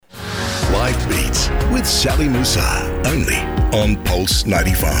Life Beats with Sally Musa, only on Pulse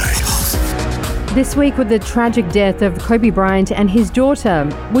 95. This week, with the tragic death of Kobe Bryant and his daughter,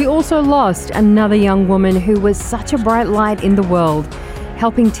 we also lost another young woman who was such a bright light in the world,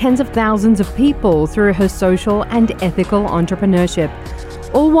 helping tens of thousands of people through her social and ethical entrepreneurship,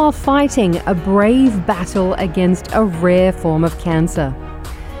 all while fighting a brave battle against a rare form of cancer.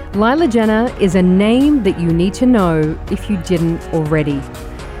 Lila Jenner is a name that you need to know if you didn't already.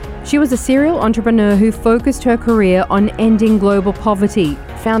 She was a serial entrepreneur who focused her career on ending global poverty,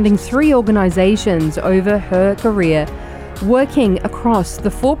 founding 3 organizations over her career, working across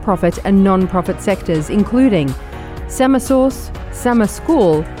the for-profit and non-profit sectors, including Semasource,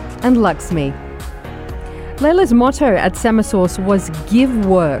 Samaschool, and Luxme. Lila's motto at Semasource was "Give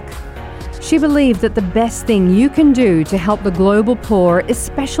Work." She believed that the best thing you can do to help the global poor,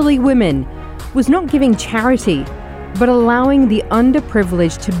 especially women, was not giving charity, but allowing the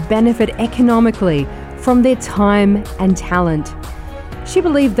underprivileged to benefit economically from their time and talent. She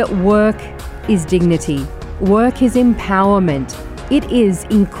believed that work is dignity, work is empowerment, it is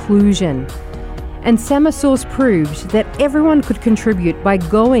inclusion. And Semasource proved that everyone could contribute by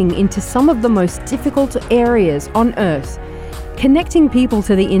going into some of the most difficult areas on Earth, connecting people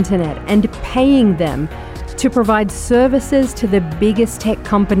to the internet and paying them to provide services to the biggest tech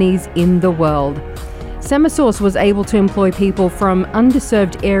companies in the world. Semasource was able to employ people from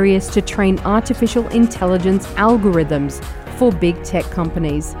underserved areas to train artificial intelligence algorithms for big tech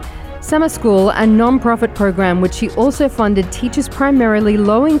companies. Samaschool, a non-profit program which she also funded, teaches primarily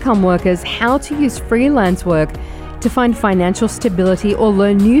low-income workers how to use freelance work to find financial stability or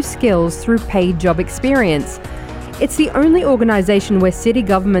learn new skills through paid job experience. It's the only organization where city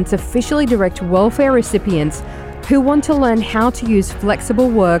governments officially direct welfare recipients who want to learn how to use flexible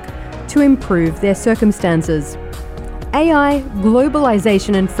work to improve their circumstances. AI,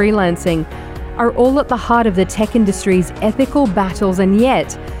 globalization, and freelancing are all at the heart of the tech industry's ethical battles, and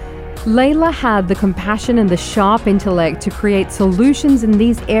yet Lila had the compassion and the sharp intellect to create solutions in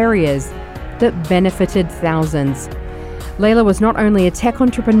these areas that benefited thousands. Lila was not only a tech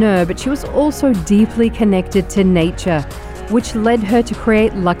entrepreneur, but she was also deeply connected to nature, which led her to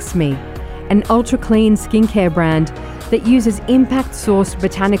create Luxme, an ultra-clean skincare brand that uses impact-sourced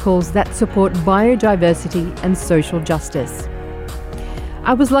botanicals that support biodiversity and social justice.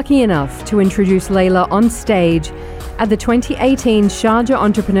 I was lucky enough to introduce Lila on stage at the 2018 Sharjah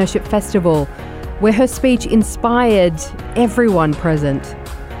Entrepreneurship Festival, where her speech inspired everyone present.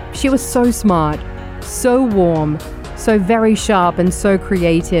 She was so smart, so warm, so very sharp and so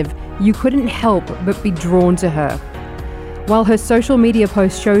creative, you couldn't help but be drawn to her. While her social media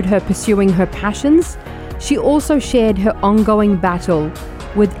posts showed her pursuing her passions, she also shared her ongoing battle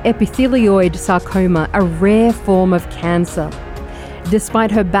with epithelioid sarcoma, a rare form of cancer. Despite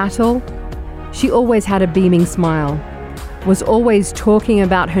her battle, she always had a beaming smile, was always talking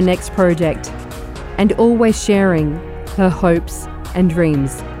about her next project, and always sharing her hopes and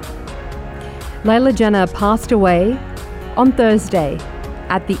dreams. Lila Jenner passed away on Thursday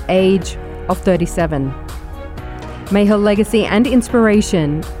at the age of 37. May her legacy and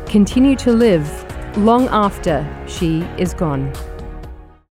inspiration continue to live long after she is gone.